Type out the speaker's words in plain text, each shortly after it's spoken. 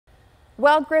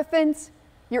Well, Griffins,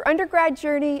 your undergrad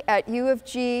journey at U of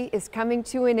G is coming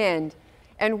to an end,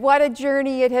 and what a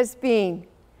journey it has been.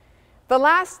 The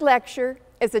last lecture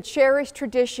is a cherished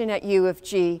tradition at U of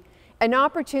G, an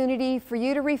opportunity for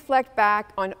you to reflect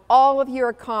back on all of your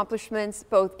accomplishments,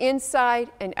 both inside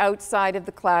and outside of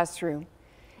the classroom.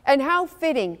 And how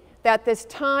fitting that this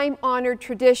time-honored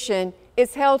tradition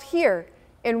is held here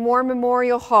in War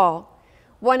Memorial Hall,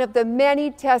 one of the many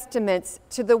testaments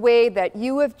to the way that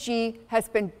U of G has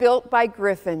been built by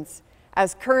Griffins,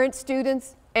 as current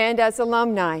students and as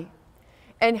alumni.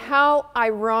 And how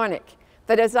ironic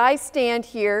that as I stand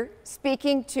here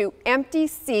speaking to empty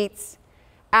seats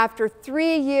after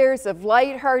 3 years of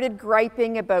lighthearted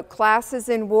griping about classes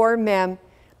in War Mem,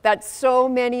 that so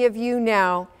many of you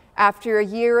now, after a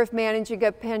year of managing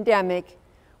a pandemic,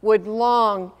 would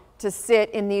long to sit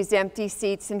in these empty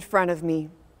seats in front of me.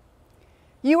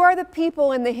 You are the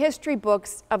people in the history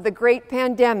books of the great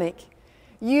pandemic.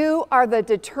 You are the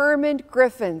determined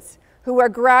Griffins who are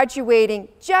graduating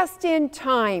just in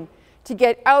time to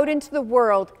get out into the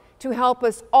world to help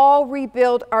us all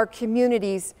rebuild our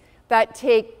communities that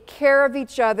take care of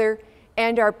each other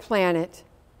and our planet.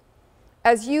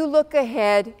 As you look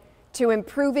ahead to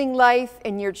improving life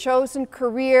in your chosen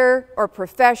career or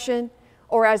profession,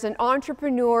 or as an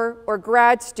entrepreneur or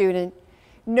grad student,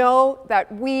 know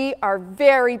that we are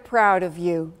very proud of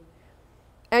you.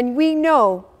 And we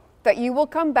know that you will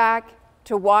come back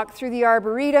to walk through the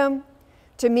Arboretum,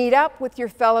 to meet up with your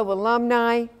fellow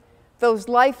alumni, those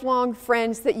lifelong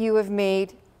friends that you have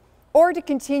made, or to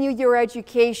continue your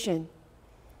education.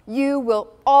 You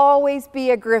will always be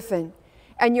a Griffin,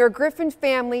 and your Griffin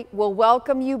family will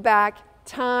welcome you back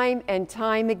time and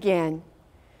time again.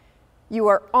 You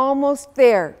are almost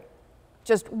there.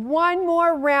 Just one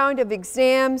more round of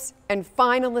exams and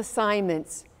final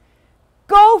assignments.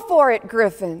 Go for it,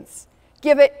 Griffins.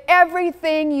 Give it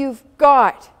everything you've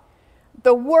got.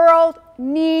 The world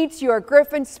needs your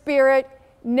Griffin spirit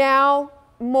now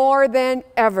more than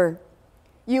ever.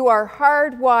 You are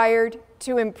hardwired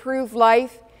to improve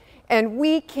life, and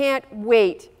we can't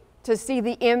wait to see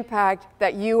the impact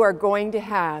that you are going to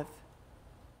have.